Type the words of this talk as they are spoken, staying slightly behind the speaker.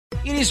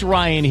It is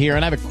Ryan here,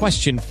 and I have a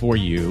question for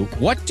you.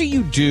 What do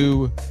you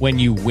do when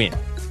you win?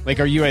 Like,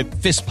 are you a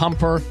fist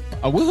pumper,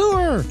 a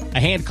woohooer, a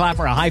hand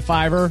clapper, a high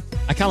fiver?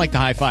 I kind of like the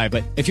high five,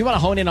 but if you want to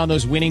hone in on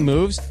those winning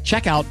moves,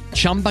 check out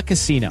Chumba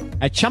Casino.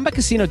 At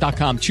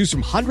ChumbaCasino.com, choose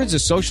from hundreds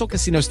of social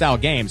casino-style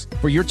games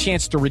for your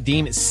chance to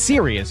redeem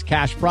serious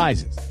cash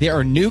prizes. There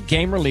are new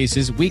game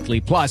releases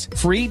weekly, plus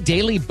free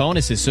daily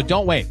bonuses. So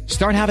don't wait.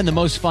 Start having the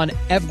most fun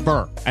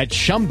ever at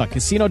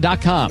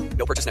ChumbaCasino.com.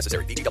 No purchase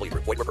necessary. VGW.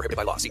 Void where prohibited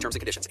by law. See terms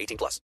and conditions.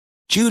 18+.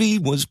 Judy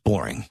was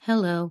boring.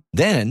 Hello.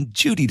 Then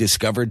Judy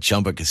discovered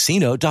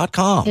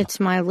ChumbaCasino.com. It's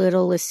my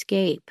little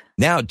escape.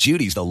 Now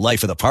Judy's the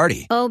life of the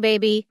party. Oh,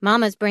 baby,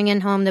 mama's bringing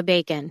home the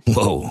bacon.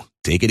 Whoa,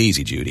 take it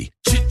easy, Judy.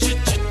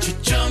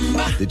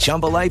 The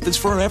Chumba life is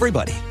for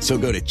everybody. So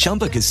go to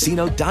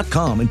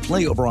ChumbaCasino.com and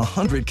play over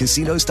 100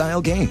 casino-style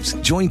games.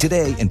 Join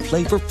today and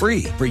play for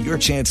free for your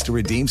chance to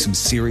redeem some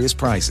serious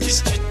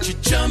prizes.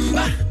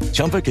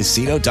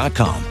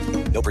 ChumbaCasino.com.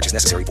 No purchase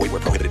necessary. Void where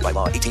prohibited by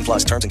law.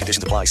 18+. Terms and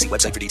conditions apply. See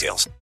website for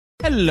details.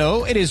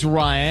 Hello, it is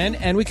Ryan,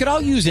 and we could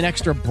all use an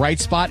extra bright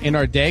spot in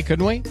our day,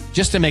 couldn't we?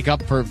 Just to make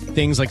up for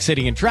things like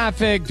sitting in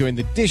traffic, doing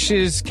the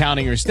dishes,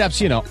 counting your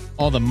steps, you know,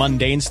 all the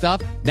mundane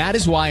stuff. That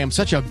is why I'm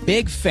such a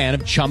big fan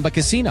of Chumba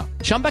Casino.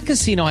 Chumba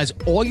Casino has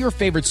all your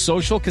favorite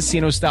social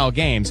casino-style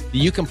games that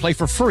you can play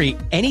for free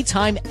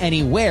anytime,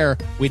 anywhere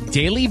with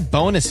daily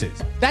bonuses.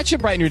 That should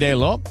brighten your day a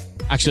little.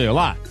 Actually, a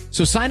lot.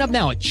 So sign up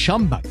now at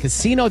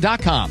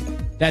ChumbaCasino.com.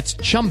 That's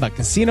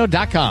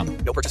ChumbaCasino.com.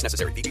 No purchase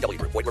necessary.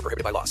 VGW. Void where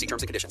prohibited by law. See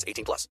terms and conditions.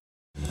 18+.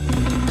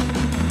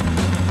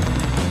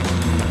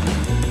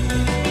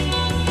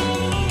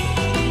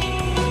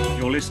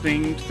 You're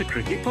listening to the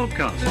Cricket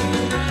Podcast.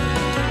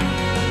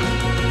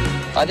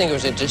 I think it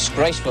was a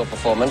disgraceful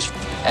performance,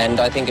 and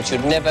I think it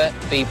should never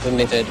be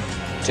permitted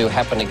to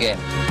happen again.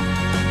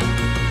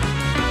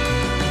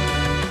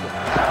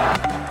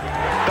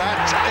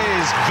 That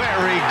is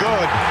very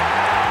good.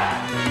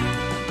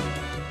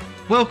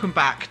 Welcome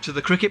back to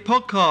the Cricket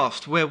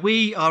Podcast, where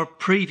we are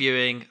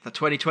previewing the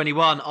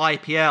 2021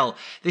 IPL.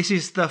 This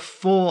is the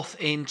fourth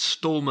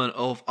instalment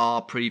of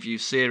our preview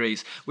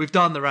series. We've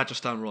done the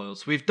Rajasthan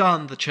Royals, we've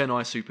done the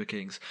Chennai Super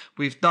Kings,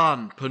 we've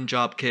done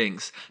Punjab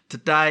Kings.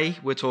 Today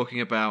we're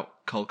talking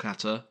about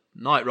Kolkata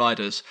Knight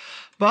Riders.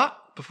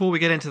 But before we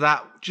get into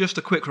that, just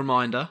a quick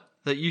reminder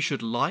that you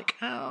should like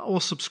or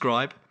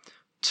subscribe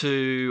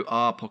to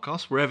our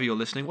podcast, wherever you're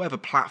listening, whatever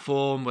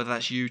platform, whether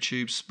that's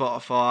YouTube,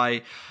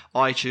 Spotify,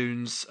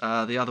 iTunes,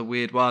 the other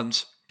weird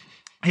ones.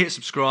 Hit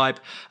subscribe.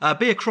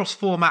 Be a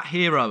cross-format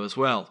hero as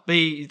well.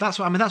 That's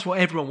what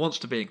everyone wants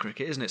to be in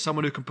cricket, isn't it?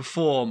 Someone who can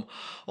perform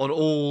in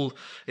all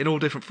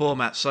different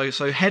formats.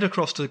 So head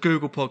across to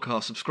Google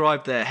Podcast,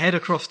 subscribe there. Head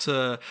across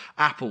to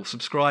Apple,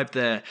 subscribe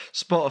there.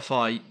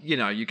 Spotify,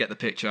 you get the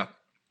picture.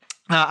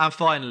 And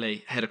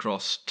finally, head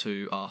across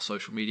to our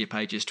social media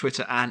pages,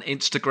 Twitter and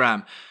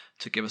Instagram,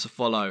 to give us a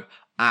follow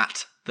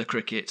at the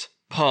Cricket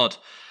Pod.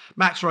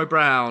 Max Rowe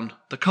Brown,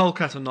 the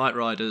Kolkata Knight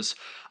Riders.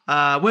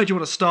 Where do you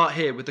want to start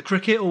here, with the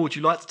cricket, or would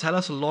you like to tell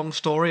us a long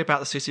story about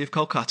the city of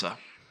Kolkata?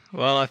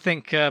 Well, I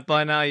think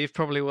by now you've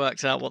probably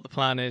worked out what the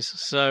plan is.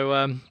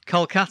 So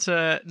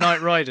Kolkata Knight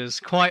Riders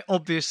quite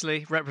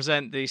obviously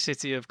represent the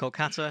city of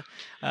Kolkata,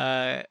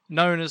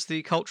 known as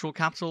the cultural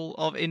capital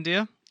of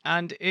India.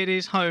 And it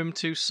is home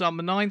to some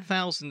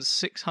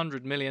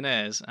 9,600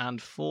 millionaires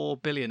and 4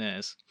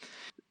 billionaires.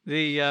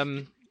 The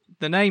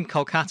name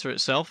Kolkata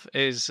itself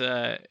is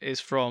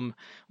from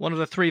one of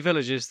the three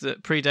villages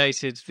that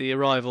predated the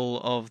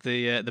arrival of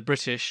the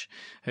British,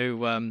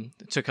 who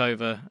took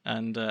over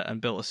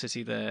and built a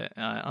city there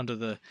under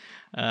the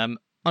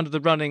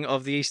running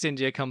of the East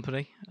India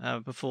Company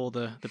before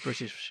the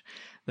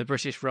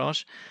British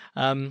Raj.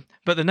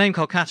 But the name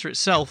Kolkata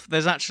itself,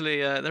 there's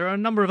actually there are a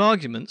number of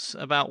arguments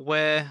about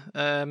where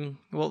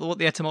what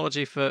the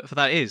etymology for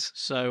that is.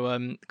 So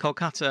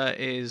Kolkata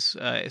is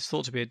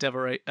thought to be a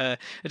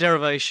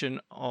derivation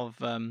of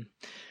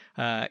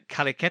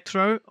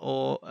Kaliketro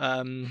or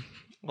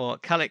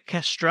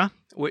Kalikestra,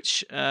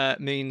 which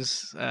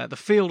means the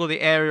field or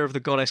the area of the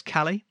goddess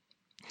Kali.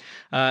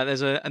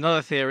 There's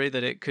another theory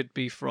that it could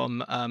be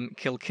from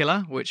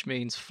Kilkilla, which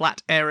means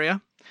flat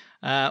area.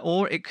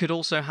 Or it could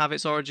also have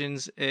its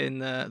origins in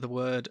the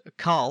word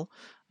Kal,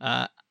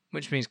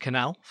 which means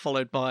canal,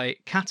 followed by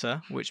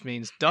Kata, which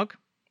means dug.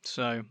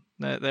 So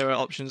there are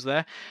options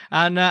there.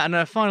 And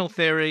a final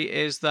theory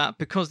is that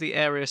because the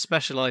area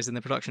specialised in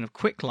the production of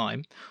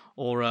quicklime,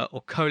 or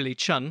Koli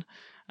Chun,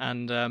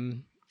 and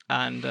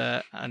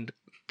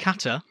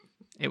Kata,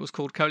 it was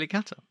called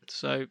Kolkata.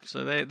 So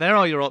there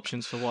are your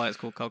options for why it's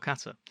called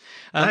Kolkata.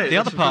 The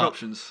other part.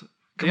 Options.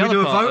 Can we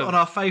do a vote on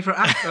our favourite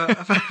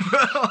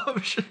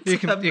options? You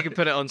can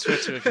put it on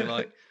Twitter if you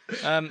like.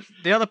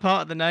 The other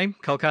part of the name,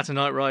 Kolkata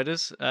Knight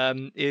Riders,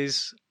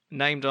 is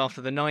named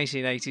after the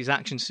 1980s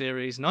action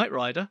series Knight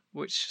Rider,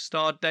 which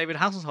starred David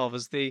Hasselhoff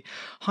as the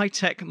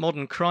high-tech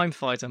modern crime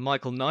fighter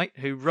Michael Knight,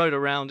 who rode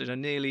around in a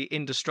nearly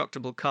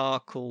indestructible car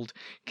called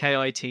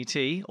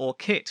KITT, or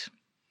KIT.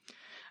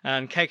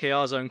 And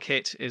KKR's own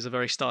kit is a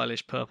very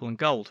stylish purple and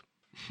gold.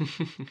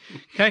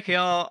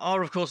 KKR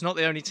are, of course, not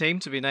the only team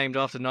to be named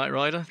after Knight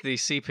Rider. The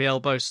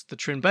CPL boasts the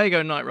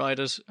Trinbago Knight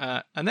Riders,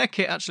 and their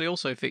kit actually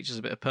also features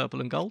a bit of purple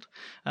and gold,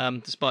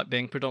 despite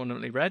being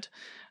predominantly red.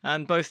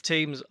 And both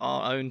teams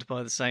are owned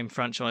by the same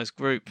franchise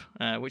group,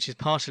 which is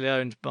partially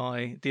owned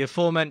by the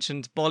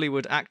aforementioned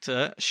Bollywood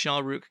actor Shah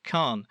Rukh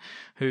Khan,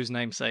 whose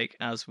namesake,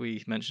 as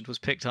we mentioned, was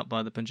picked up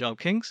by the Punjab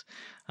Kings.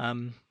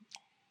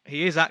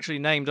 He is actually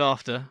named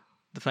after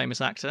the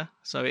famous actor,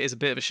 so it is a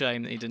bit of a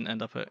shame that he didn't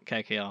end up at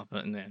KKR.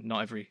 But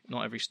not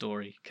every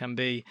story can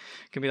be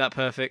that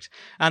perfect.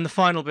 And the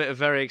final bit of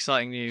very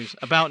exciting news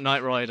about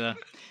Knight Rider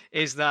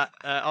is that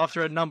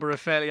after a number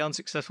of fairly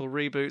unsuccessful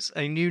reboots,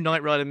 a new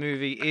Knight Rider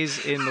movie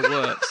is in the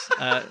works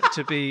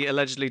to be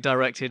allegedly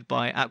directed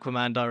by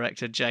Aquaman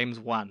director James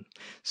Wan.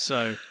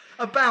 So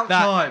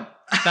time.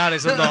 That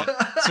is a lot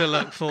to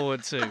look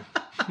forward to.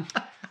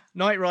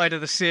 Knight Rider,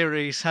 the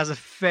series, has a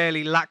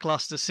fairly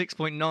lackluster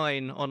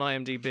 6.9 on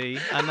IMDb,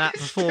 and that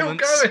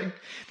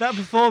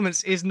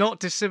performance is not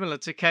dissimilar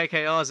to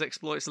KKR's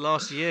exploits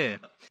last year.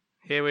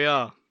 Here we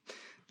are.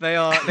 We've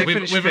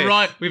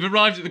arrived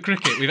at the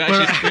cricket.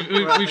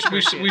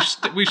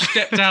 We've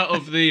stepped out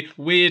of the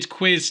weird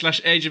quiz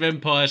 / Age of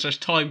Empires /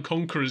 Time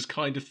Conquerors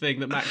kind of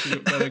thing that Max has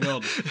got going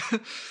on.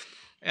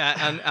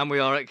 And we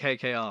are at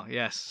KKR,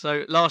 yes.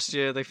 So last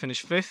year they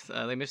finished 5th.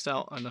 They missed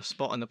out on a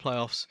spot in the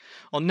playoffs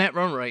on net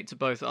run rate to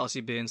both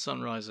RCB and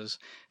Sunrisers,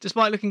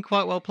 despite looking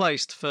quite well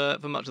placed for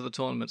much of the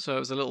tournament. So it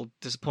was a little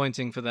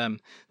disappointing for them.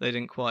 They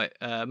didn't quite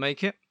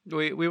make it.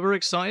 We were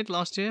excited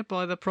last year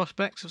by the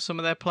prospects of some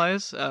of their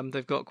players.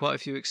 They've got quite a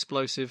few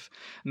explosive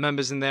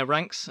members in their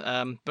ranks,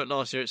 but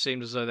last year it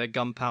seemed as though their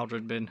gunpowder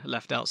had been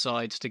left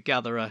outside to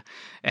gather a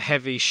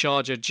heavy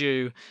Sharjah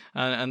dew,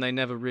 and they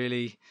never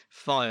really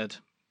fired.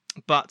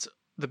 But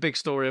the big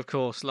story, of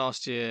course,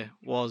 last year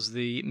was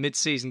the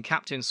mid-season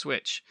captain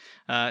switch.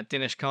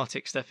 Dinesh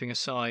Karthik stepping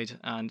aside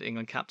and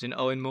England captain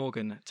Owen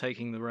Morgan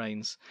taking the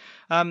reins.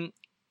 I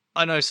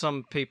know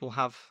some people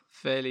have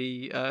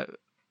fairly,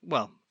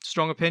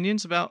 strong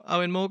opinions about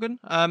Owen Morgan.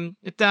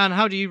 Dan,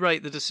 how do you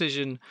rate the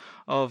decision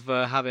of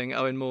having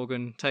Owen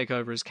Morgan take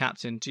over as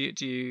captain? Do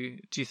you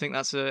think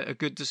that's a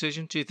good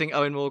decision? Do you think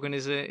Owen Morgan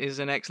is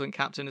an excellent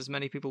captain, as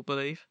many people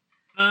believe?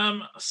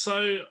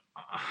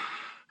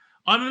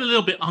 I'm a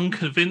little bit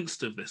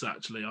unconvinced of this,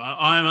 actually.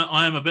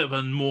 I am a bit of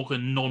a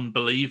Morgan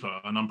non-believer,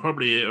 and I'm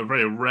probably a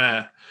very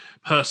rare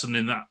person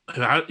in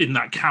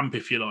that camp,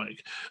 if you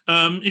like.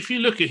 If you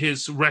look at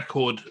his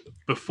record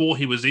before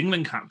he was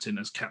England captain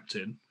as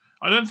captain,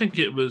 I don't think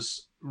it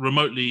was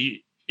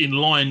remotely in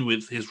line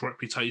with his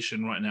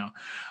reputation right now.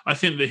 I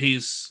think that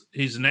he's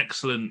an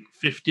excellent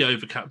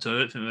 50-over captain. I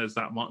don't think there's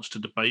that much to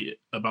debate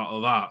about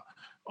that.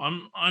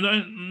 I'm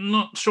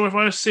not sure if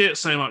I see it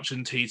so much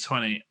in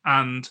T20,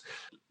 and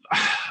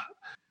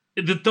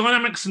the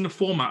dynamics in the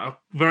format are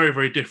very,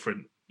 very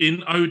different.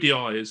 In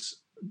ODIs,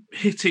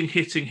 hitting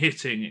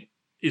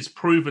is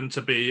proven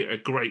to be a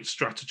great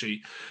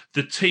strategy.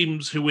 The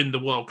teams who win the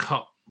World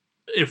Cup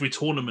every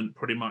tournament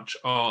pretty much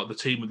are the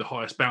team with the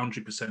highest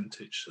boundary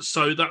percentage.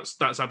 So that's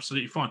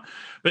absolutely fine.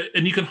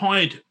 And you can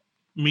hide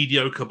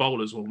mediocre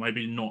bowlers, well,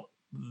 maybe not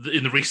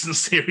in the recent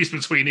series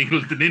between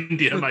England and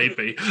India,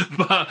 maybe,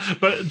 but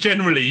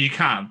generally you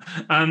can,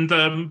 and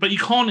but you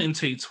can't in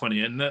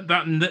T20, and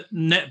that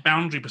net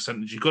boundary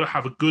percentage, you've got to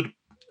have a good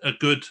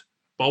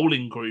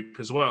bowling group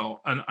as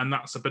well, and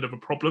that's a bit of a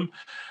problem.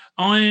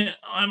 I'm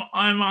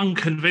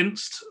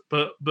unconvinced,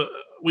 but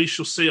we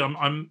shall see.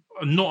 I'm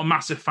not a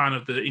massive fan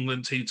of the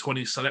England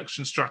T20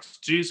 selection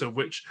strategies, of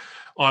which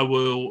I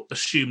will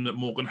assume that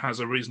Morgan has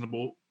a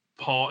reasonable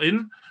part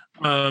in.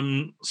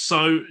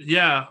 So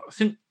yeah, I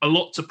think a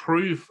lot to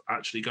prove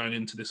actually going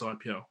into this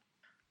IPL.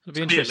 It'll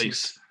be interesting. At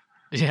least.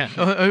 Yeah,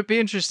 it would be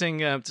interesting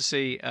to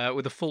see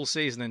with a full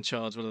season in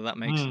charge whether that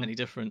makes any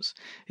difference.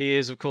 He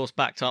is, of course,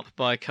 backed up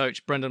by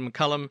coach Brendan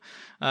McCullum,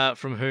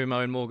 from whom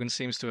Owen Morgan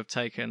seems to have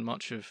taken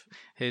much of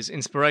his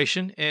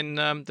inspiration in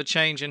the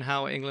change in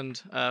how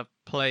England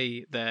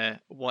play their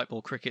white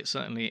ball cricket,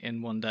 certainly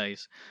in one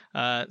days.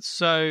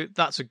 So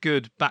that's a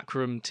good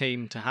backroom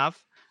team to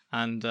have.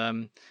 And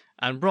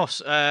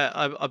Ross,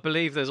 I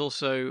believe there's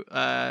also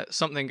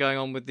something going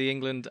on with the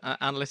England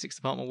analytics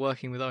department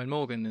working with Owen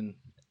Morgan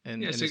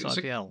in this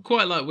IPL. So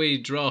quite like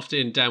we draft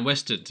in Dan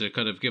Weston to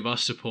kind of give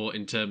us support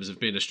in terms of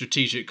being a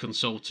strategic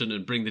consultant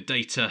and bring the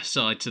data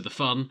side to the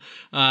fun.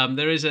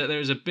 There is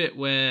a bit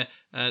where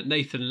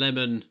Nathan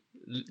Lehman.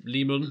 There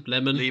we go.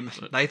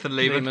 Nathan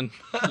Lemon.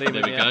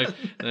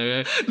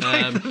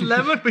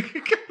 We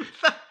could go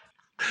with that.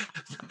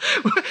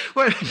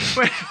 when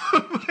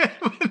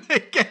they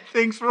get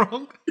things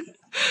wrong,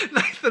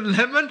 Nathan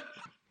Lemon.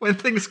 When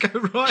things go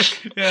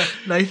right,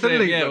 Nathan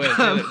Lemon.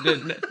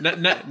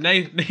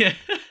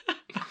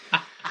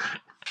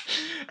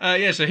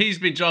 So he's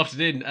been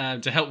drafted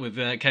in to help with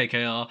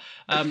KKR.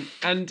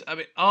 And I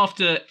mean,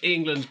 after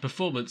England's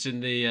performance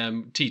in the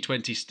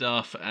T20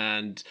 stuff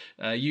and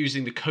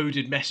using the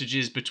coded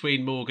messages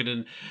between Morgan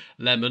and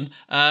Lemon,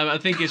 I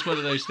think it's one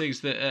of those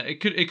things that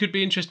it could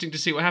be interesting to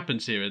see what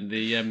happens here, and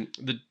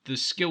the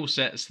skill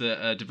sets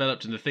that are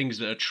developed and the things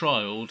that are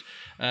trialled.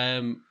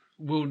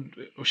 Will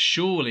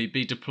surely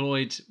be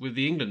deployed with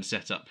the England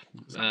setup.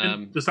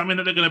 Does that mean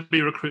that they're going to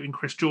be recruiting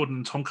Chris Jordan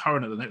and Tom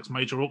Curran at the next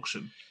major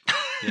auction?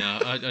 Yeah,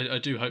 I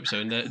do hope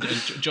so. And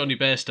Johnny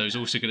Bairstow is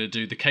also going to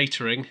do the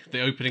catering, the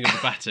opening of the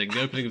batting,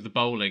 the opening of the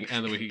bowling,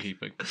 and the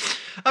wicket-keeping.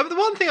 The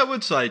one thing I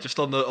would say, just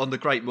on the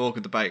Great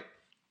Morgan debate,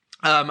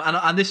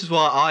 and this is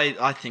why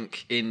I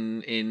think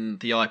in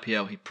the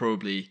IPL he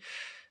probably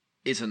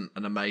isn't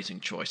an amazing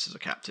choice as a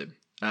captain.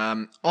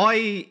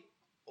 I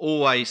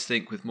always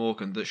think with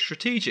Morgan that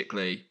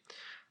strategically,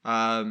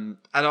 so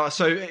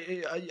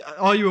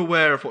are you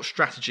aware of what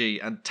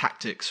strategy and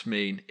tactics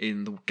mean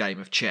in the game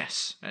of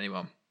chess?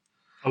 Anyone?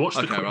 I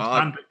watched the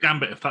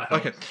Gambit, if that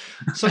helps. Okay,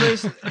 so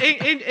there's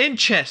in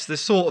chess,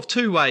 there's sort of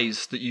two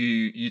ways that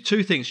you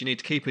two things you need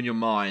to keep in your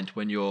mind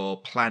when you're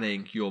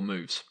planning your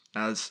moves,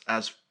 as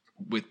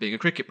with being a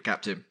cricket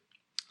captain.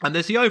 And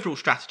there's the overall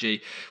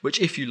strategy, which,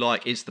 if you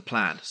like, is the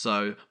plan.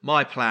 So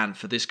my plan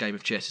for this game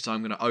of chess is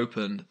I'm going to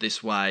open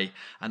this way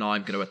and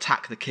I'm going to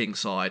attack the king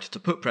side to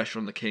put pressure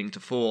on the king to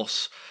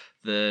force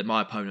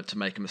my opponent to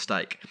make a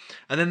mistake.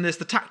 And then there's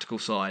the tactical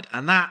side,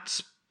 and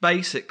that's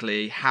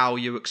basically how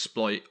you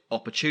exploit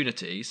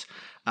opportunities,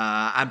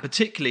 and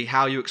particularly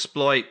how you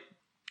exploit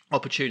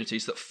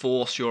opportunities that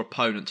force your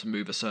opponent to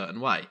move a certain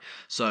way.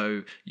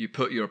 So you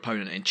put your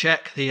opponent in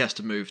check, he has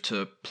to move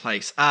to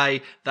place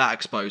A, that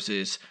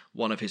exposes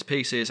one of his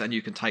pieces, and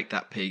you can take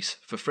that piece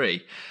for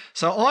free.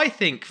 So I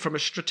think from a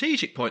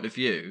strategic point of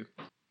view,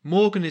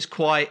 Morgan is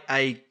quite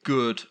a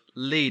good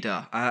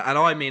leader. And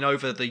I mean,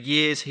 over the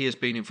years he has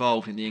been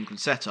involved in the England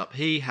setup,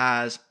 he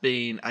has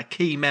been a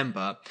key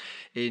member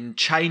in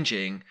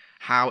changing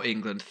how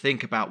England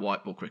think about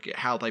white ball cricket,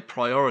 how they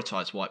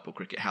prioritise white ball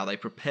cricket, how they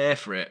prepare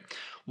for it,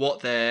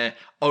 what their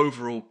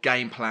overall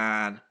game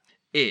plan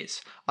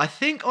is. I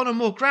think on a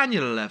more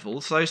granular level,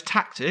 so those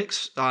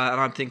tactics,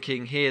 and I'm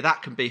thinking here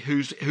that can be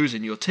who's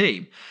in your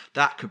team.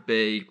 That could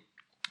be,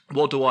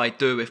 what do I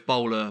do if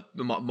one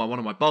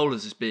of my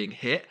bowlers is being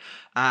hit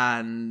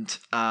and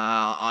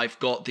I've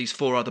got these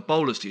four other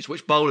bowlers to use?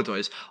 Which bowler do I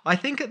use? I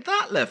think at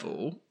that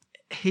level,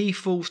 he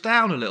falls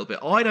down a little bit.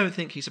 I don't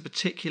think he's a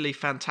particularly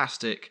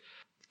fantastic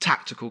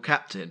tactical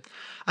captain.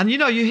 And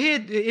you hear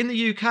in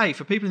the UK,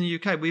 for people in the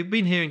UK, we've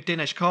been hearing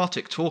Dinesh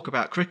Karthik talk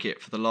about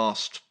cricket for the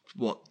last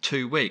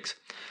 2 weeks,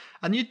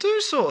 and you do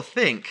sort of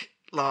think,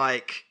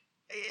 like,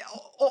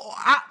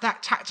 at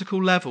that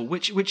tactical level,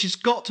 which has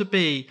got to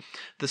be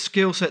the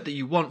skill set that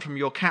you want from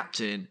your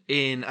captain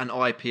in an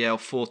IPL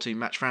 14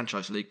 match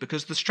franchise league,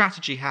 because the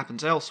strategy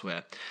happens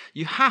elsewhere.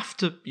 You have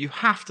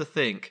to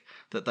think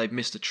that they've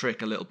missed a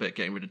trick a little bit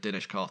getting rid of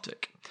Dinesh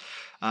Karthik.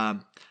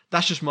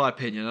 That's just my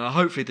opinion, and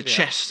hopefully the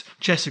chess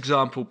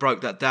example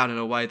broke that down in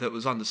a way that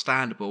was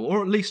understandable,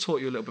 or at least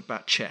taught you a little bit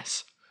about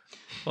chess.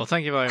 Well,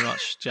 thank you very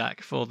much,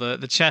 Jack, for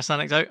the chess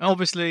anecdote.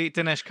 Obviously,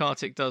 Dinesh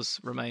Karthik does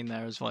remain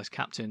there as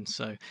vice-captain,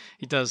 so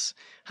he does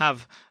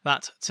have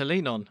that to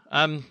lean on.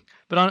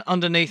 But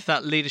underneath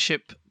that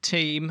leadership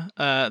team,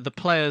 the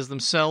players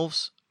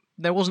themselves,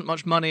 there wasn't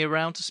much money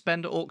around to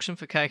spend at auction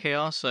for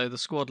KKR, so the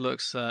squad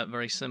looks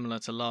very similar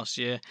to last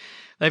year.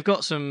 They've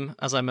got some,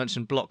 as I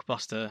mentioned,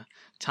 blockbuster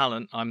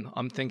talent.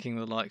 I'm thinking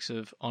the likes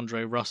of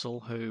Andre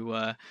Russell,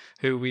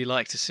 who we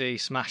like to see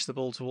smash the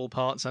ball to all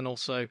parts and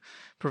also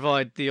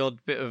provide the odd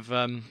bit of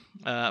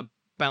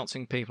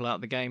bouncing people out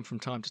of the game from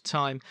time to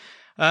time.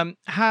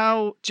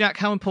 How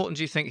important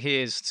do you think he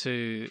is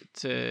to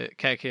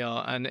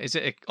KKR? And is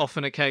it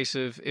often a case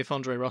of if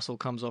Andre Russell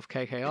comes off,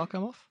 KKR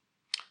come off?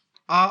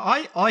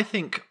 I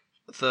think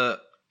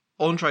that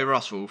Andre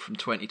Russell from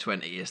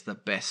 2020 is the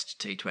best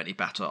T20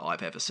 batter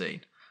I've ever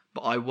seen.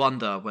 But I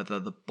wonder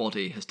whether the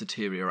body has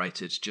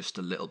deteriorated just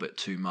a little bit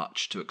too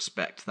much to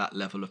expect that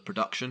level of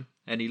production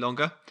any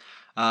longer.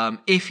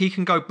 If he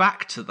can go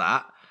back to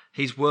that,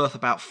 he's worth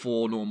about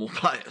 4 normal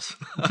players.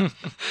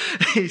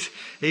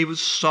 He was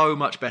so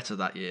much better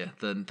that year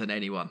than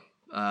anyone.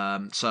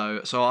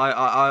 So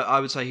I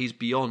would say he's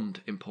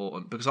beyond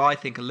important, because I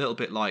think a little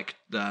bit like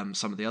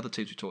some of the other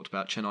teams we talked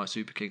about, Chennai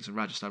Super Kings and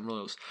Rajasthan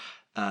Royals,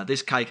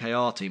 this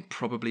KKR team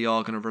probably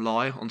are going to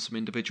rely on some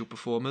individual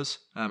performers,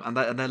 and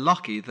they're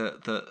lucky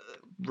that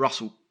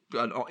Russell,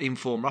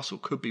 in-form Russell,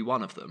 could be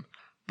one of them.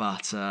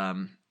 But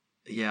I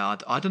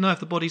don't know if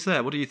the body's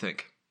there. What do you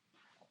think?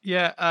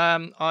 Yeah,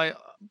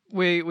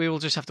 we will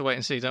just have to wait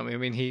and see, don't we? I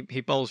mean,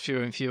 he bowls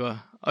fewer and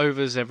fewer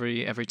overs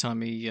every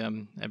time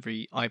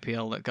every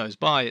IPL that goes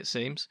by, it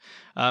seems.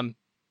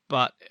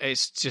 But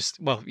it's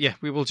just,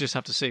 we will just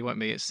have to see, won't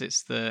we? It's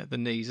the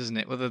knees, isn't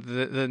it? Whether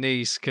the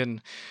knees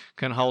can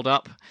hold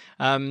up.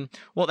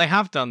 What they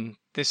have done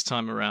this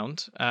time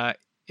around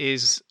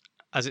is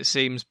as it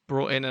seems,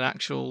 brought in an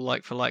actual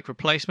like-for-like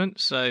replacement.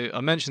 So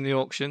I mentioned the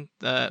auction.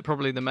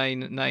 Probably the main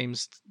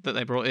names that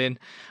they brought in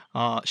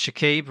are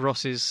Shakib,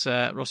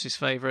 Ross's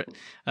favourite,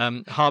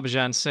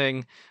 Harbhajan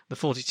Singh, the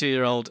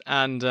 42-year-old,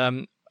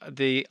 and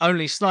the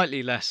only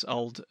slightly less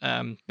old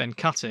Ben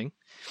Cutting.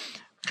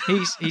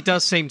 He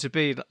does seem to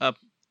be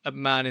a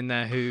man in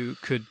there who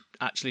could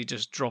actually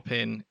just drop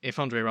in. If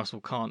Andre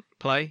Russell can't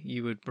play,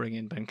 you would bring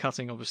in Ben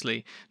Cutting,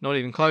 obviously not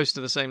even close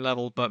to the same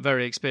level, but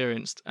very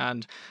experienced,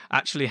 and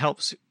actually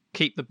helps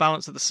keep the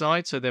balance at the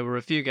side. So there were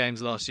a few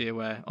games last year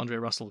where Andre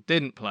Russell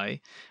didn't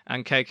play,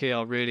 and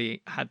KKR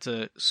really had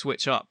to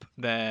switch up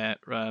their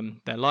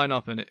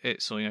lineup, and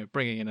it's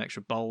bringing in an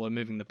extra bowler,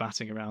 moving the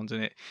batting around,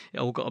 and it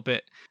all got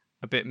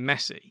a bit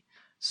messy.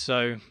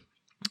 So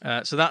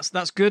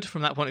that's good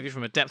from that point of view,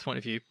 from a depth point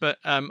of view. But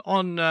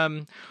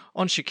on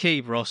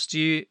Shakib, Ross, do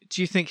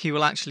you think he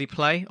will actually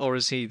play, or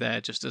is he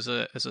there just as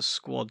a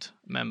squad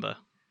member?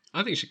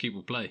 I think Shakib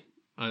will play.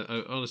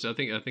 I honestly,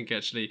 I think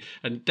actually,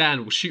 and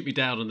Dan will shoot me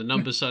down on the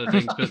numbers side of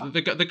things, but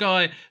the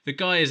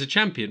guy is a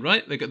champion,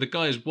 right? The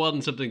guy has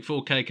won something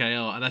for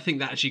KKR, and I think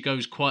that actually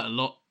goes quite a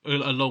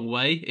long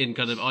way in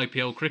kind of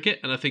IPL cricket.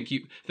 And I think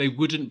they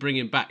wouldn't bring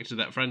him back to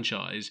that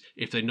franchise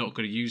if they're not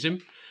going to use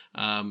him.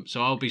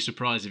 So I'll be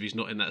surprised if he's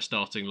not in that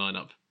starting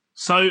lineup.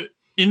 So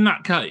in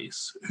that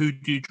case, who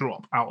do you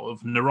drop out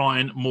of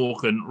Narayan,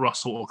 Morgan,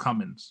 Russell, or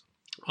Cummins?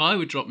 I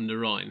would drop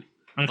Narayan.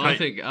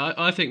 Okay.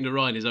 I think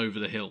Narayan is over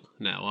the hill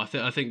now. I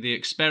think the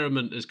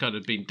experiment has kind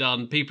of been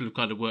done. People have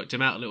kind of worked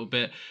him out a little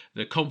bit.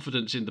 The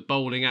confidence in the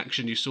bowling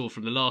action you saw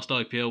from the last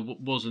IPL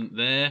wasn't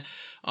there.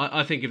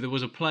 I think if there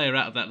was a player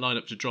out of that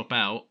lineup to drop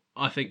out,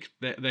 I think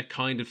they're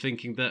kind of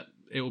thinking that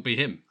it will be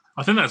him.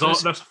 I think that's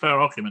a fair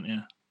argument,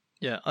 yeah.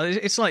 Yeah,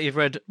 it's like you've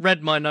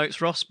read my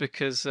notes, Ross,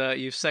 because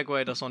you've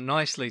segued us on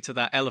nicely to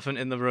that elephant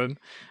in the room,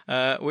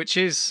 which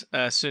is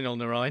Sunil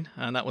Narayan,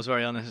 and that was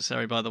very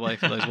unnecessary, by the way,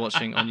 for those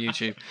watching on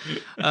YouTube.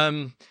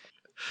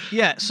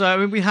 Yeah, so I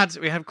mean, we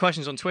had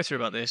questions on Twitter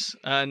about this,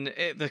 and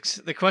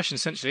the question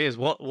essentially is,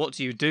 what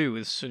do you do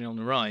with Sunil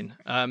Narayan?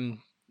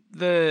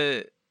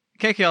 The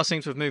KKR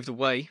seems to have moved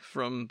away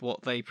from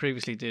what they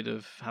previously did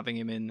of having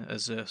him in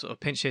as a sort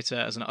of pinch hitter,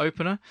 as an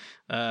opener.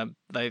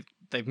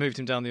 They've moved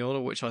him down the order,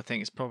 which I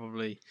think is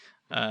probably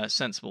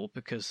sensible,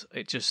 because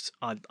it just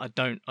I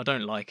don't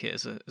like it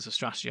as a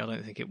strategy. I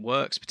don't think it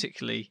works,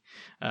 particularly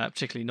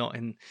not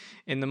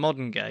in the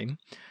modern game.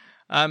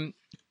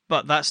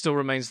 But that still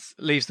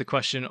leaves the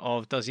question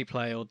of, does he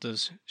play or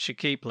does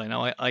Shakib play?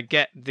 Now I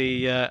get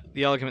the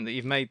argument that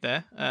you've made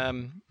there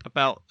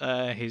about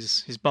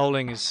his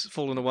bowling has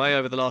fallen away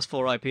over the last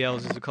 4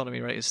 IPLs. His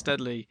economy rate has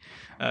steadily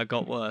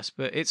got worse,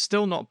 but it's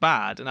still not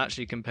bad and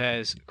actually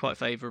compares quite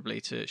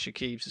favourably to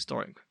Shakib's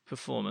historic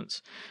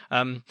performance.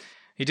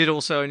 He did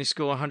also only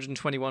score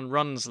 121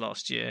 runs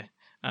last year,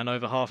 and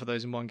over half of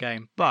those in one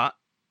game, but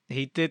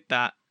he did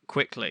that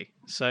quickly.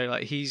 So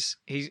like he's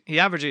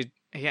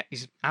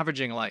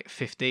averaging like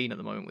 15 at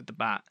the moment with the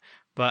bat,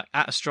 but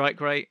at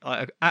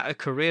a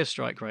career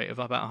strike rate of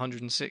about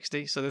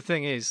 160. So the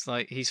thing is,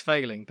 like, he's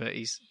failing, but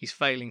he's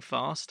failing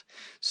fast.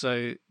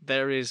 So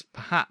there is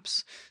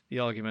perhaps the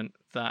argument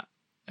that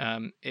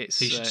he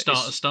should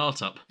start a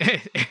startup.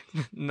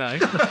 No,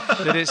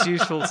 that it's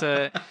useful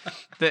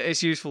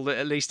that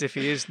at least if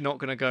he is not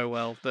going to go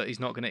well, that he's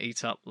not going to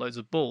eat up loads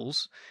of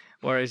balls.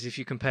 Whereas if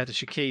you compare to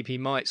Shakib, he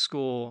might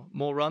score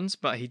more runs,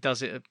 but he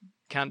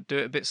can't do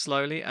it a bit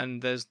slowly,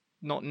 and there's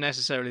not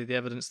necessarily the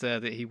evidence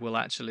there that he will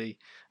actually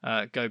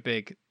go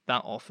big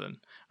that often.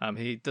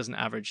 He doesn't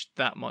average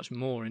that much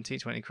more in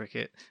T20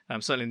 cricket,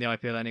 certainly in the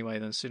IPL anyway,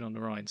 than Sunil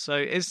Narayan. So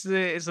it's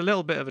a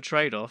little bit of a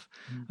trade-off,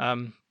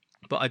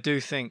 but I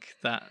do think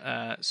that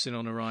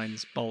Sunil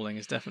Narayan's bowling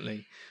has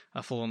definitely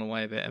fallen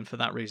away a bit, and for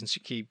that reason,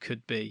 Shakib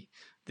could be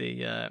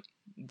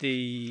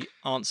the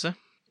answer.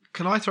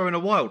 Can I throw in a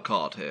wild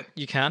card here?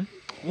 You can.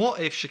 What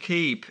if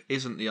Shakib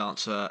isn't the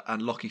answer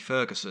and Lockie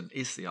Ferguson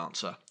is the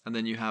answer? And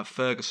then you have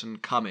Ferguson,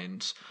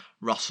 Cummins,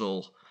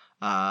 Russell,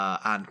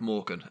 and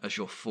Morgan as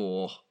your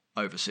 4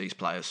 overseas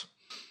players.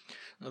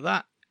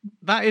 That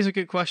is a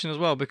good question as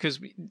well, because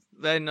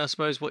then I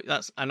suppose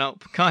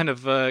kind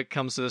of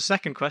comes to the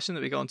second question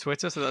that we got on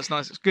Twitter. So that's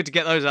nice. It's good to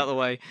get those out of the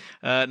way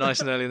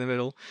nice and early in the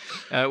middle,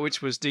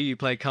 which was, do you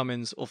play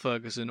Cummins or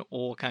Ferguson,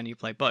 or can you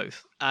play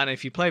both? And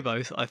if you play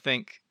both, I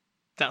think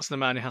that's the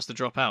man who has to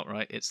drop out,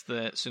 right? It's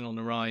the Sunil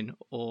Narayan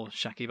or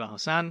Shakib Al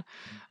Hasan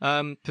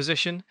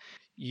position.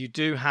 You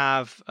do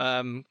have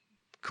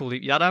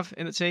Kuldeep Yadav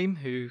in the team,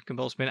 who can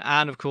bowl spin,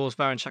 and of course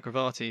Varun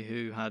Chakravarti,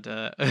 who had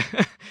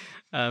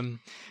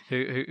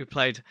who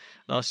played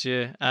last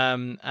year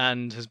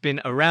and has been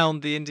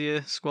around the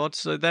India squad.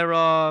 So there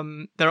are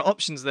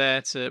options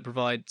there to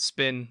provide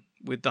spin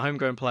with the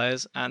homegrown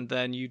players, and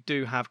then you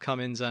do have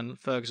Cummins and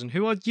Ferguson,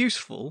 who are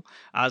useful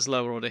as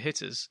lower order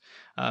hitters.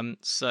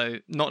 So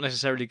not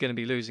necessarily going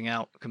to be losing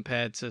out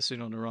compared to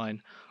Sunil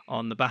Narayan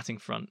on the batting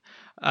front.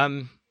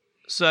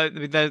 So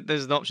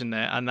there's an option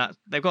there, and that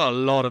they've got a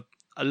lot of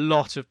a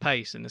lot of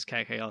pace in this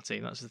KKR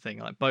team. That's the thing.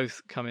 Like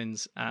both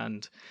Cummins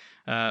and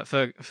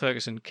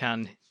Ferguson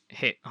can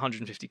hit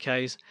 150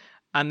 Ks.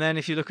 And then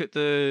if you look at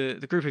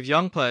the group of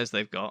young players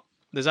they've got,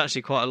 there's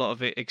actually quite a lot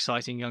of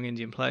exciting young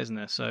Indian players in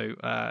there. So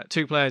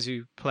 2 players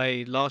who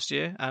played last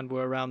year and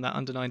were around that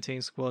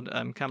under-19 squad,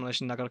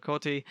 Kamalesh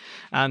Nagarkoti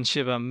and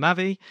Shivam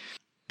Mavi.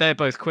 They're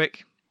both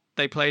quick.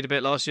 They played a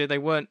bit last year. They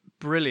weren't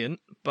brilliant,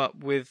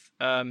 but with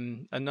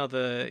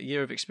another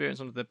year of experience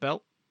under their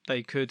belt,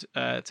 they could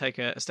take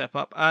a step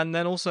up. And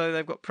then also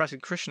they've got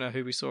Prasid Krishna,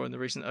 who we saw in the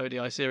recent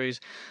ODI series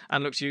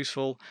and looks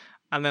useful.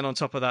 And then on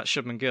top of that,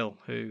 Shubman Gill,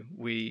 who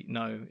we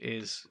know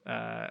is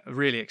a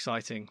really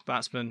exciting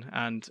batsman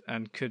and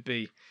could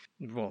be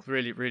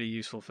really, really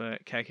useful for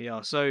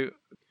KKR. So,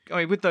 I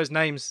mean, with those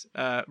names,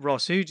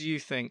 Ross, who do you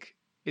think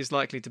is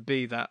likely to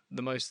be the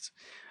most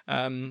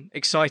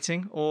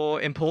exciting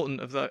or important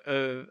of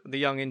the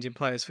young Indian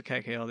players for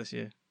KKR this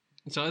year?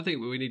 So I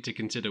think we need to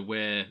consider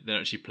where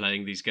they're actually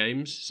playing these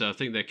games. So I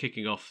think they're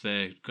kicking off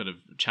their kind of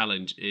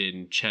challenge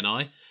in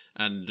Chennai.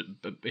 And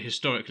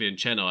historically in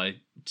Chennai,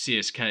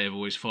 CSK have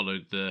always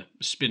followed the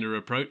spinner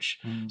approach.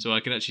 So I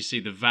can actually see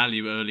the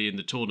value early in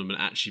the tournament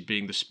actually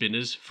being the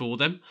spinners for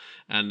them.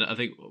 And I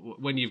think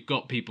when you've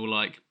got people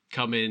like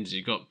Cummins,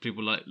 you've got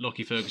people like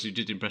Lockie Ferguson who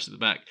did impress at the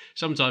back,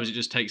 sometimes it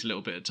just takes a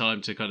little bit of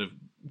time to kind of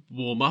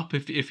warm up,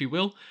 if you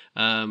will.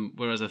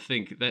 Whereas I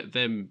think that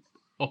them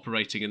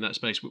operating in that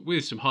space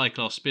with some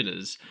high-class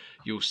spinners,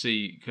 you'll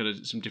see kind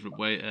of some different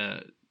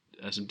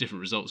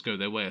results go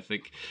their way, I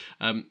think.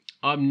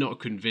 I'm not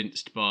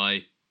convinced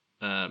by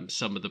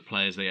some of the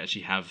players they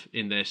actually have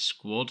in their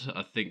squad.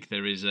 I think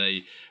there is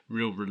a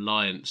real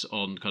reliance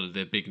on kind of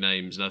their big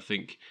names. And I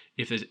think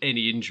if there's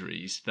any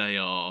injuries, they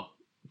are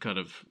kind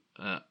of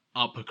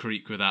up a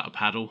creek without a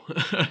paddle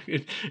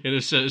in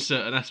a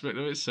certain aspect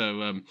of it.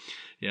 So,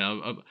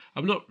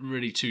 I'm not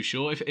really too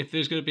sure. If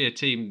there's going to be a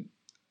team...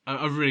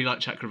 I really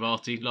liked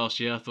Chakravarti last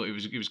year. I thought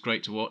it was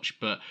great to watch.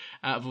 But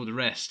out of all the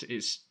rest,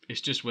 it's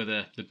just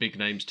whether the big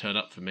names turn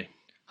up for me.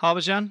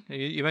 Harbhajan,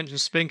 you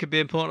mentioned spin could be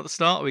important at the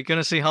start. Are we going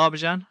to see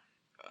Harbhajan?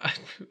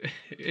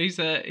 He's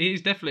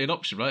definitely an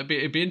option, right?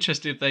 It'd be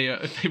interesting if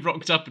they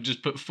rocked up and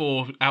just put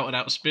 4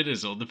 out-and-out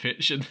spinners on the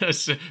pitch and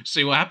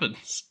see what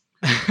happens.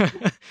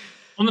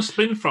 On the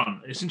spin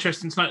front, it's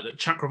interesting to note that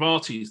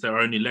Chakravarti is their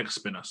only leg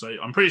spinner, so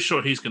I'm pretty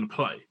sure he's going to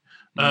play.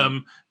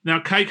 Now,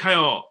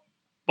 KKR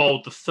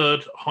bowled the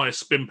 3rd highest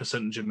spin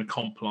percentage in the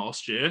comp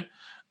last year.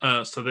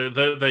 So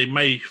they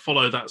may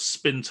follow that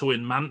spin to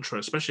win mantra,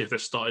 especially if they're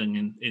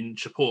starting in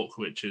Chapok,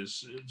 which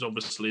is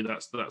obviously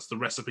that's the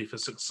recipe for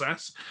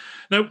success.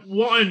 Now,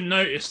 what I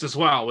noticed as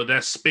well with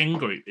their spin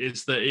group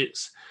is that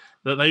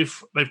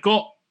they've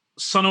got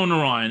Sunil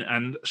Narayan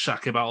and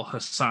Shakib Al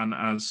Hassan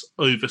as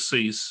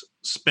overseas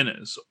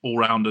spinners, all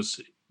rounders,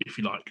 if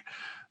you like.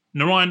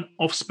 Narayan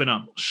off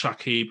spinner,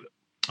 Shakib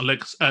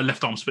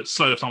left arm spin,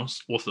 slow left arm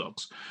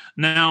orthodox.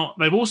 Now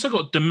they've also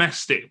got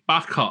domestic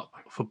backup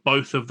for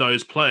both of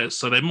those players,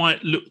 so they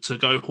might look to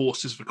go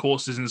horses for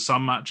courses in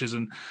some matches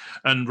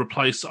and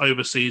replace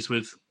overseas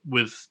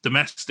with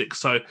domestic.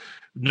 So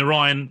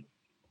Narayan,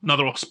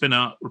 another off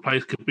spinner,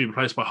 could be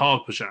replaced by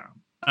Harbhajan,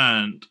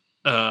 and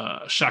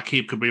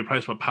Shakib could be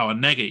replaced by Power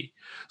Negi.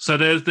 So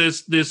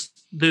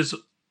there's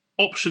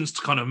options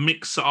to kind of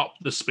mix up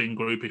the spin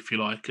group, if you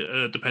like,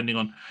 depending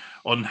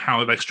on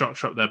how they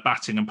structure up their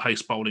batting and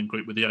pace bowling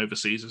group with the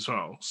overseas as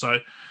well. So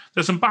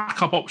there's some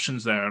backup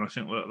options there, and I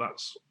think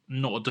that's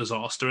not a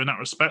disaster in that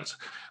respect.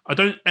 I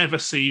don't ever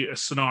see a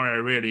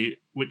scenario really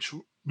which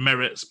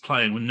merits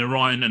playing with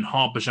Narayan and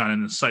Harbhajan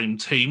in the same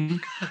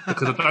team,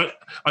 because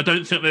I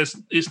don't think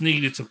it's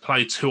needed to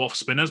play 2 off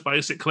spinners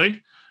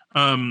basically,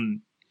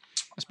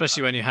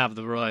 especially when you have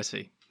the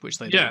variety, which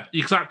they do. Yeah,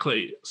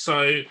 exactly.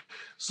 So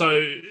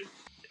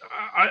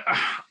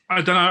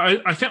I don't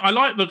know. I think I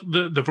like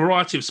the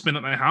variety of spin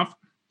that they have,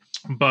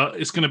 but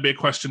it's going to be a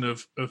question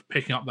of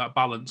picking up that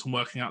balance and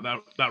working out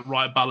that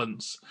right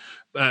balance,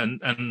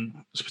 and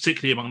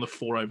particularly among the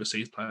 4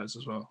 overseas players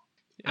as well.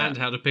 And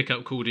how to pick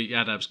up Kuldeep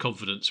Yadav's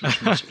confidence,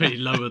 which must be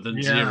lower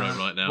than 0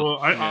 right now. Well,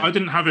 I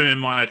didn't have him in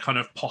my kind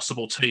of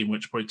possible team,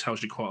 which probably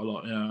tells you quite a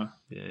lot.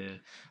 Yeah.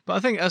 But I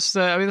think that's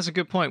a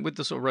good point with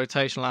the sort of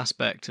rotational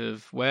aspect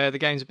of where the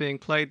games are being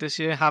played this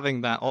year.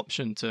 Having that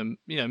option to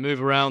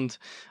move around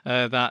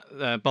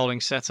that bowling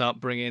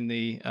setup, bring in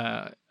the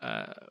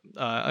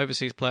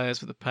overseas players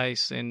with the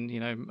pace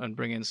and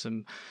bring in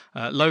some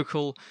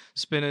local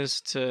spinners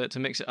to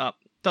mix it up.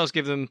 Does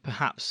give them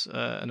perhaps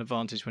an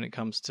advantage when it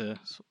comes to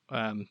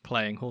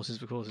playing horses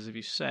for courses, as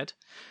you said.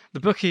 The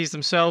bookies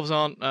themselves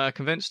aren't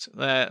convinced.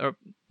 They're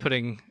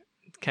putting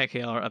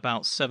KKR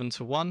about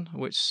 7-1,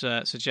 which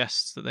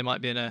suggests that they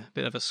might be in a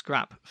bit of a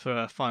scrap for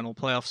a final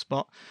playoff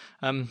spot.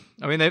 I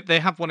mean, they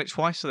have won it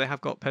twice, so they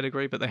have got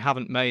pedigree, but they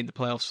haven't made the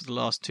playoffs for the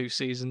last 2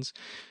 seasons.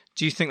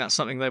 Do you think that's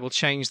something they will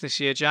change this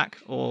year, Jack,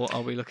 or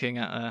are we looking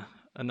at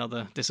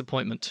another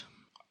disappointment?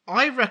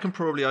 I reckon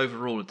probably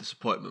overall a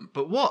disappointment.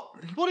 But what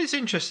is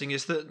interesting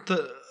is that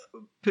the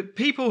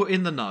people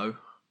in the know,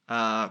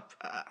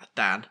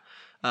 Dan,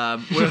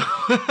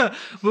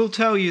 we'll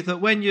tell you that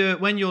when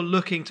you're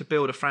looking to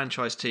build a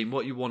franchise team,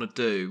 what you want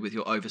to do with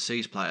your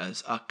overseas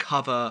players are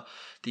cover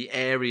the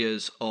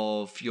areas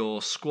of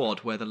your squad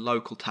where the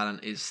local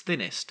talent is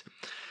thinnest.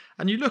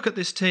 And you look at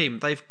this team;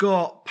 they've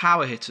got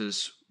power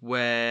hitters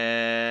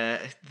where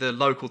the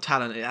local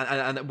talent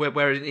and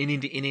where in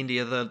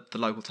India the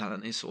local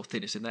talent is sort of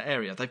thinnest in that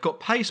area. They've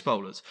got pace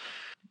bowlers.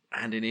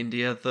 And in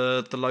India,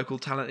 the local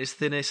talent is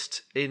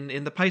thinnest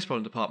in the pace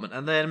bowling department.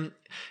 And then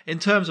in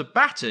terms of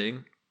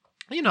batting,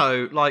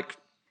 like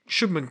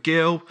Shubman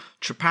Gill,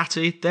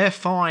 Tripathi, they're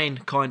fine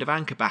kind of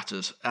anchor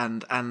batters.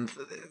 And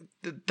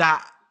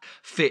that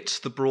fits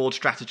the broad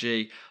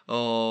strategy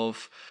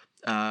of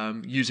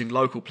using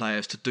local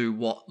players to do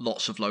what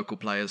lots of local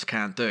players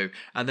can do.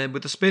 And then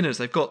with the spinners,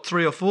 they've got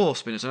 3 or 4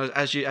 spinners,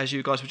 as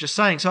you guys were just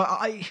saying. So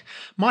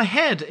my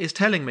head is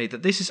telling me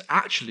that this is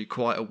actually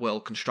quite a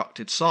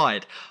well-constructed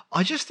side.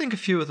 I just think a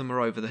few of them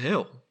are over the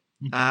hill.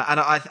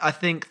 And I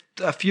think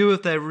a few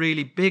of their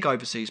really big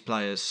overseas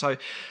players, so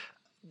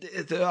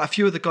a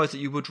few of the guys that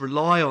you would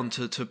rely on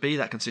to be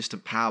that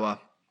consistent power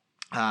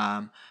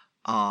are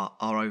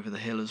over the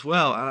hill as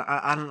well.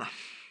 And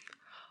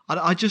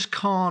I just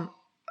can't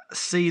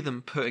see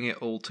them putting it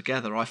all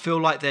together. I feel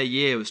like their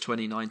year was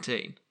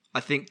 2019. I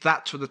think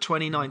that's the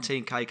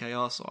 2019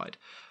 KKR side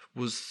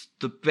was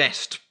the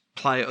best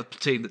player of the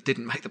team that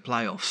didn't make the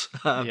playoffs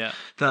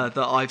that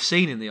I've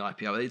seen in the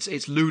IPL.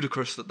 It's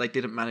ludicrous that they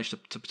didn't manage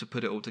to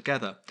put it all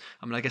together.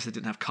 I mean, I guess they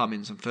didn't have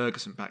Cummins and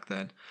Ferguson back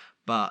then,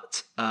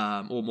 but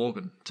or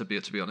Morgan to be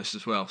honest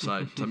as well.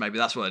 So maybe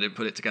that's why they didn't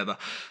put it together.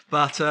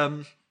 But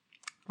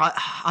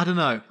I don't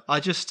know.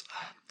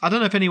 I don't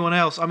know if anyone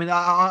else. I mean,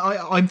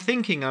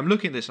 I'm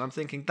looking at this, and I'm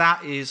thinking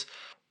that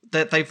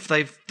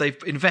they've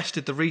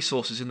invested the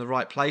resources in the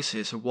right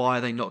places. So why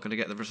are they not going to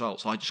get the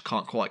results? I just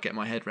can't quite get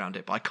my head around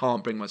it. But I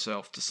can't bring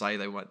myself to say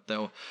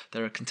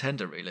they're a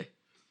contender. Really,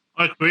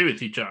 I agree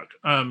with you, Jack.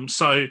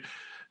 So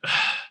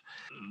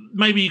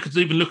maybe you could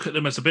even look at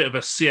them as a bit of a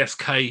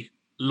CSK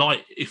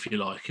light, if you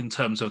like, in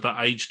terms of that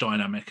age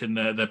dynamic, and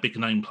their big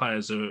name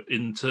players are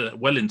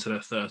well into their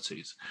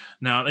 30s.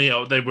 Now,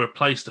 they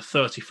replaced a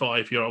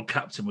 35-year-old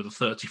captain with a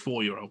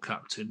 34-year-old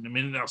captain. I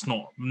mean, that's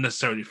not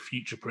necessarily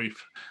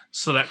future-proof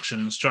selection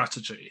and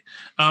strategy.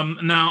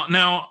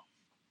 Now,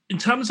 in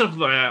terms of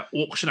their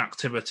auction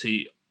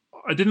activity,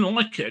 I didn't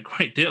like it a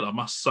great deal, I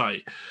must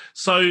say.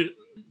 So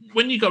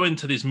when you go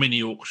into these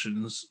mini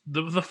auctions,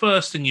 the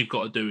first thing you've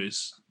got to do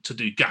is to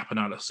do gap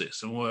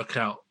analysis and work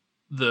out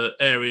the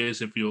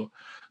areas of your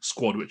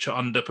squad which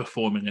are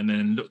underperforming and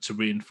then look to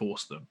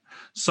reinforce them.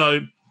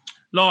 So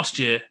last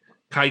year,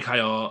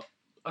 KKR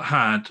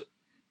had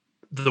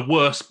the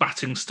worst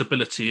batting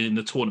stability in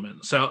the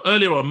tournament. So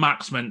earlier on,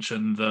 Max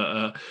mentioned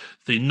that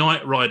the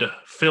Knight Rider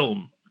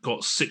film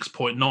got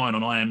 6.9 on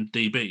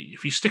IMDb.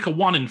 If you stick a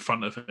 1 in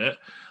front of it,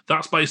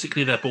 that's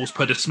basically their balls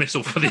per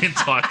dismissal for the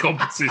entire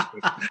competition.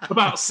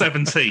 About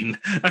 17.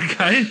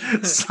 Okay,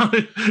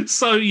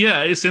 so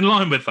yeah, it's in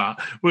line with that.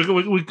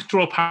 We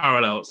draw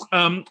parallels.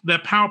 Their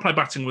power play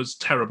batting was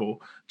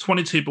terrible.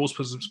 22 balls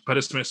per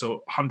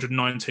dismissal,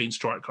 119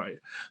 strike rate.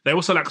 They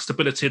also lack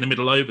stability in the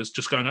middle overs,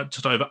 just going up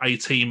to over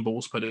 18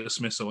 balls per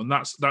dismissal, and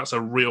that's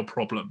a real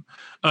problem.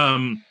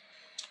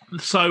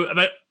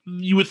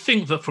 You would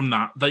think that from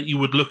that you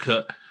would look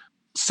at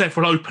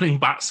several opening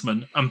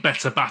batsmen and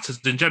better batters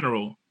in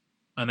general,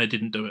 and they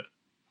didn't do it.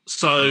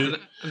 So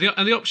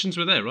the options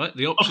were there, right?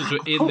 The options were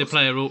in the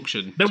player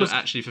auction to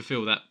actually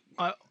fulfil that.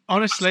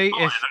 Honestly,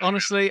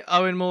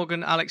 Owen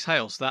Morgan, Alex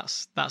Hales,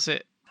 that's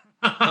it.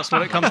 That's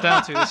what it comes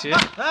down to this year.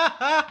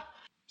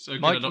 So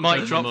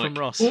Mike drop from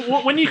Ross.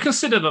 Well, when you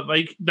consider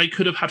that they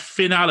could have had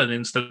Finn Allen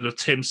instead of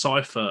Tim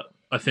Seifert,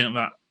 I think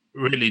that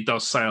really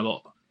does say a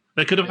lot.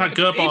 They could have had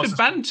Gurbaz. Even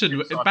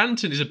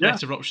Banton is a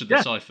better option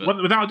than Seifert.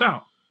 Without a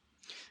doubt.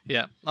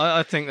 Yeah,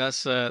 I think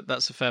that's a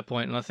fair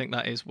point, and I think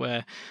that is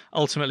where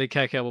ultimately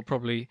KKR will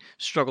probably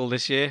struggle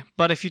this year.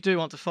 But if you do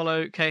want to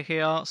follow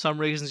KKR, some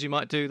reasons you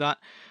might do that.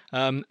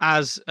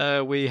 As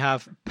we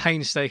have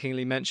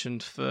painstakingly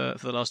mentioned for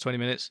the last 20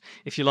 minutes,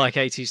 if you like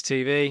 80s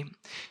TV,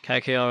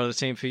 KKR are the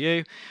team for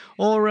you.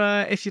 Or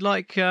if you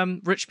like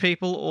rich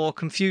people or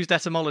confused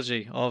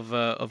etymology of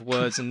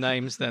words and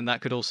names, then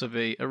that could also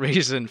be a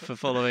reason for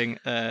following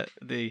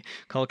the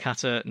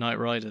Kolkata Knight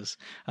Riders.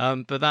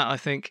 But that, I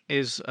think,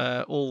 is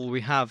all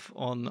we have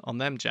on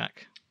them,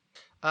 Jack.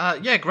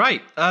 Yeah,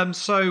 great.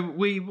 So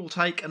we will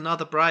take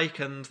another break,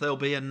 and there'll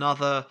be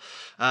another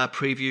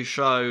preview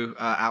show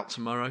out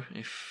tomorrow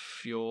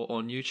if you're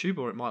on YouTube,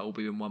 or it might all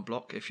be in one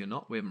block if you're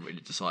not. We haven't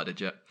really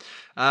decided yet.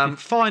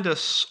 Find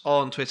us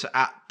on Twitter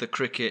at The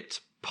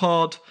Cricket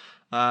Pod.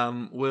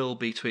 We'll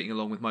be tweeting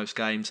along with most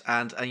games,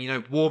 and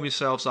warm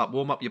yourselves up.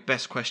 Warm up your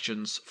best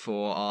questions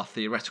for our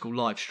theoretical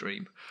live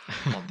stream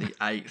on the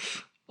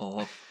 8th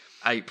of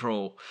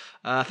April.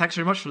 Thanks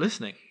very much for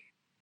listening.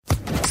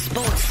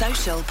 Sports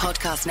Social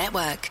Podcast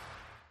Network.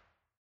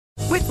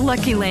 With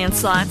Lucky Land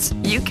Slots,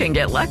 you can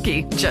get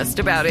lucky just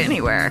about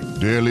anywhere.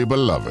 Dearly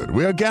beloved,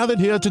 we are gathered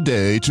here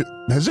today to...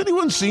 Has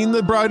anyone seen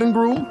the bride and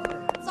groom?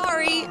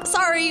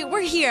 Sorry,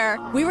 we're here.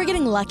 We were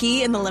getting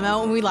lucky in the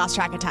limo and we lost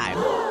track of time.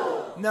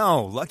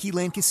 No, Lucky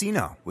Land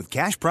Casino, with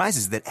cash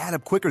prizes that add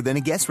up quicker than a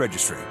guest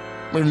registry.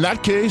 In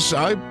that case,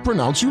 I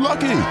pronounce you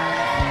lucky.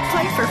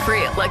 Play for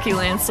free at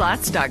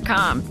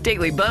LuckyLandSlots.com.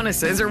 Daily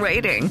bonuses are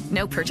waiting.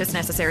 No purchase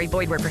necessary.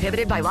 Void where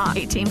prohibited by law.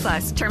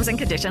 18+. Terms and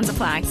conditions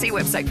apply. See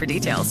website for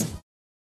details.